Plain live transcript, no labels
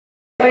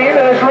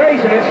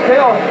race, and it's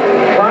still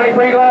Lonnie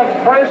Breedlove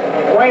first,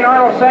 Wayne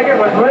Arnold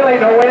second, with really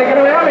no way to get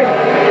around him.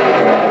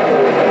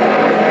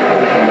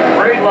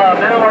 Breedlove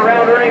now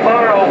around Ernie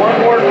Barrow one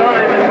more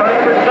time in car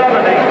number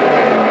 70.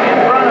 In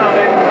front of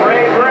him,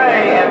 Ray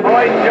Bray and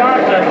Boyd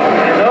Johnson,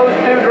 and those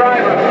two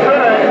drivers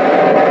could,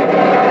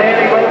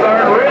 Danny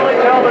Bogart, really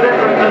tell the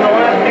difference in the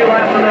last few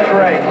laps of this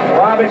race.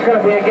 Bob, it's going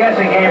to be a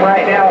guessing game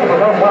right now for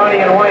both Lonnie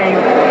and Wayne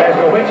as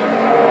to which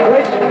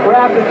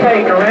route to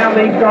take around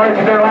these cars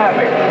that they're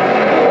lapping.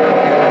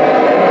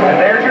 And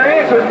there's your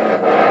answer.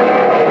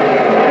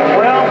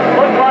 Well,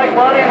 looks like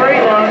Lonnie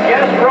Breedlove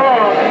guessed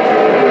wrong.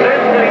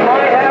 Since they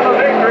might have a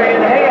victory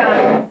in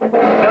hand,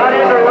 got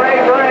into Ray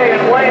Bray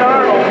and Wayne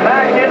Arnold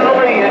back in the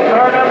lead in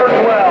car number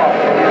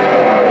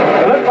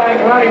 12. It looked like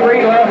Lonnie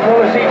Breedlove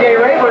pulled a C.J.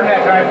 Rayburn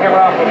that time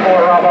coming off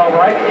before Rob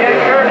Albright. Yeah,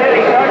 sure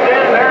did. He tucked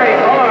in very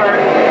hard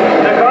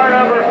to car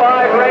number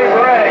 5, Ray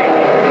Bray.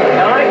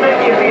 And I think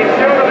if he had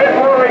shown a bit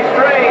more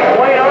restraint,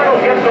 Wayne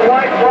Arnold gets the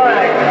white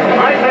flag.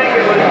 I think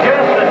it was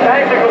just a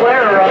tactical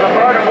error on the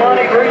part of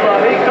Lonnie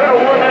Breedlove. He could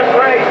have won this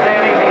race,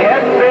 Danny, if he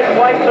hadn't been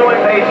quite so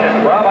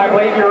impatient. Rob, I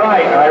believe you're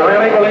right. I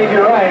really believe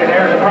you're right. And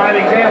there's a prime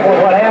example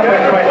of what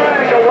happened when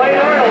Wayne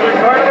Arnold in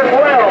car number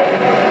 12.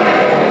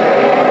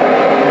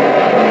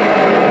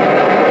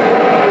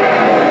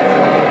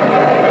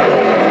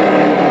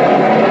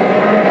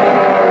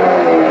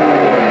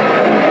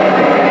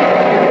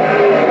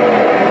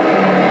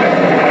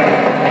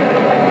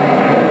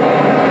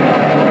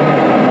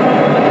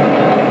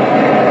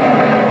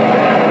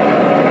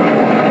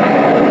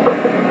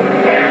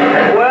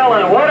 Well,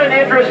 and what an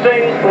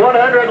interesting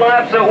 100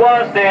 laps it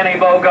was, Danny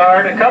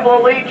Bogart. A couple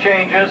of lead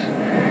changes.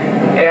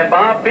 And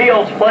Bob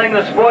Fields playing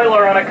the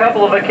spoiler on a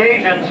couple of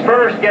occasions,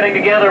 first getting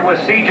together with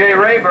C.J.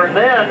 Rayburn,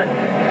 then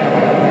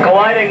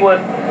colliding with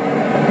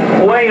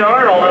Wayne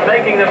Arnold and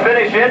making the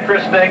finish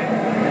interesting.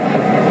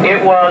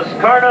 It was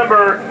car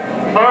number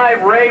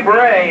 5, Ray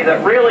Bray,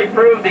 that really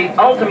proved the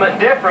ultimate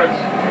difference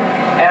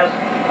as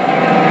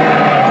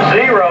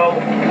Zero.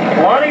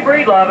 Lonnie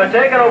Breedlove had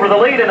taken over the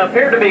lead and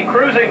appeared to be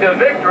cruising to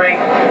victory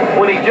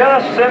when he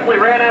just simply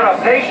ran out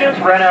of patience,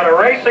 ran out of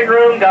racing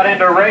room, got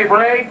into Ray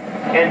Bray,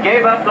 and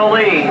gave up the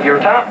lead. Your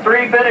top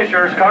 3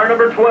 finishers, car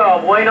number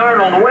 12, Wayne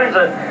Arnold wins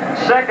it,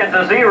 second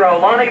to 0,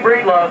 Lonnie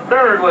Breedlove.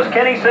 Third was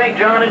Kenny St.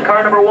 John in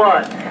car number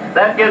 1.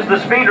 That gives the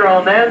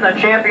Speedrome then the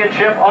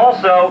championship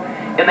also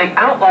in the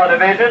Outlaw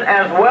division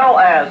as well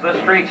as the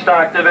Street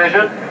Stock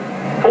division.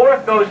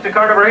 Fourth goes to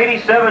car number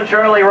 87,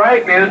 Charlie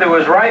Rightmuth, who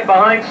was right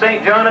behind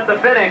St. John at the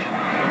finish.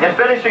 And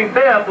finishing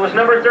fifth was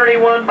number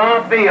 31,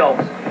 Bob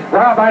Fields.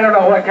 Rob, I don't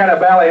know what kind of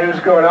ballyhoo's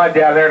going on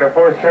down there in the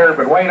fourth turn,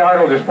 but Wayne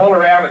Arnold just pulled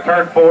around at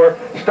turn 4,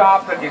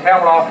 stopped, took his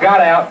helmet off,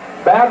 got out,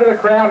 bowed to the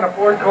crowd in the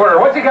fourth quarter.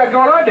 What's he got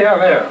going on down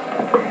there?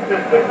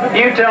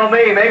 You tell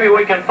me. Maybe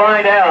we can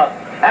find out.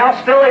 Al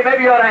Stilley,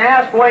 maybe you ought to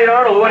ask Wayne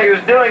Arnold what he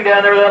was doing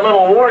down there with that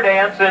little war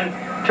dance in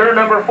turn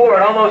number 4.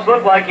 It almost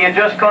looked like he had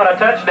just caught a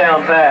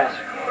touchdown pass.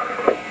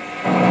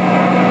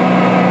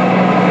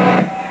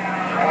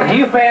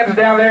 You fans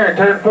down there in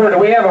turn 4, do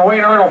we have a Wayne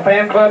Arnold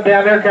fan club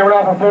down there coming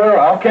off of 4?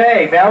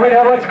 Okay, now we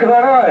know what's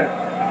going on.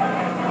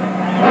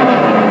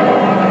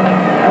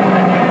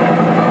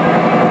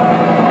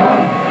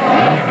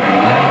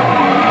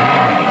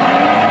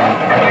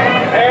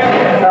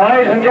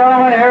 Ladies and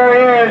gentlemen, here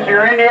he is,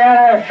 your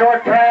Indiana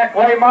short track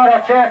late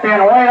model champion,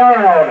 Wayne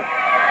Arnold.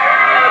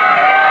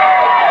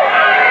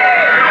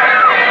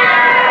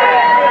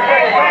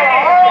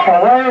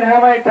 Well, Wayne, how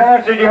many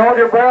times did you hold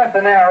your breath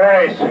in that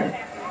race?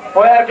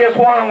 Well, just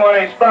one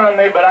when he spun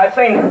me, but I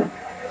seen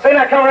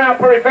I come around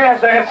pretty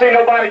fast. I didn't see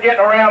nobody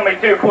getting around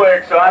me too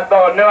quick, so I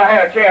thought, no, I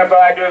had a chance, so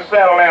I just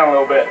settle down a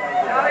little bit.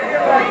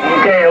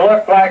 Okay, it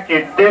looked like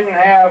you didn't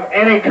have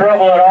any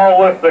trouble at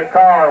all with the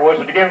car. Was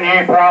it giving you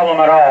any problem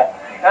at all?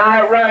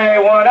 I run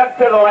A1 up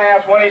to the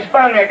last. When he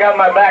spun me, I got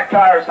my back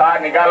tires hot,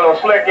 and he got a little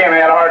slick in.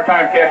 I had a hard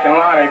time catching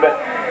Lonnie, but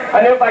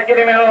I knew if I get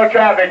him in a little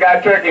traffic,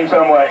 I'd trick him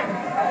some way.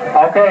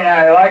 Okay,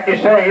 now, like you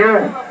say,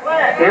 you're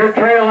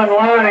trailing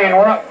Lonnie, and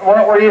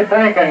what were you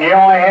thinking? You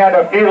only had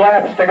a few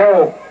laps to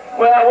go.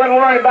 Well, I wasn't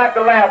worried about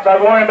the laps. I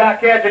was worried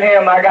about catching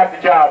him. I got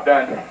the job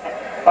done.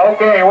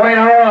 Okay, Wayne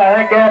Arnold, I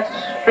think that's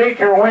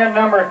feature win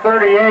number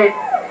 38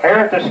 here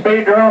at the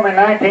Speedrome in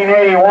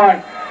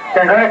 1981.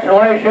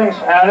 Congratulations.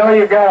 I know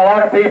you've got a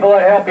lot of people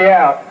that help you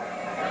out.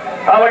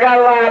 Oh, we got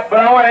a lot, but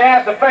I want to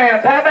ask the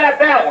fans, how about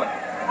that one?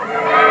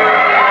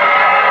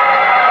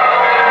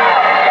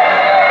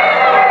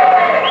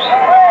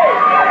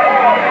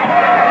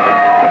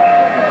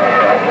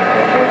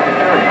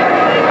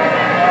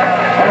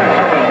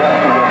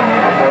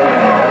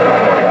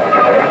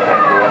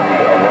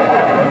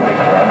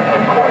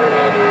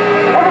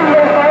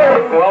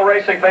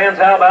 Fans,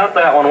 how about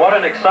that one? What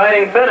an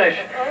exciting finish.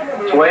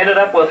 So we ended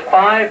up with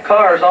 5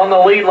 cars on the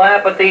lead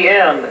lap at the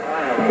end.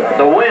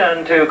 The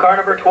win to car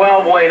number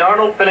 12, Wayne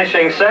Arnold,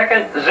 finishing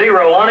second.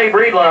 0, Lonnie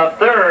Breedlove.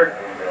 Third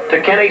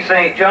to Kenny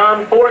St.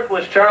 John. Fourth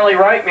was Charlie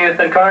Rightmuth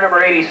in car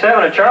number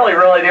 87. And Charlie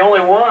really the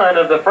only one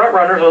of the front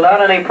runners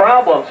without any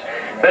problems.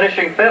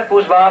 Finishing fifth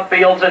was Bob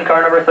Fields in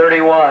car number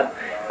 31.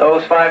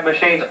 Those 5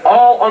 machines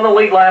all on the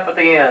lead lap at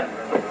the end.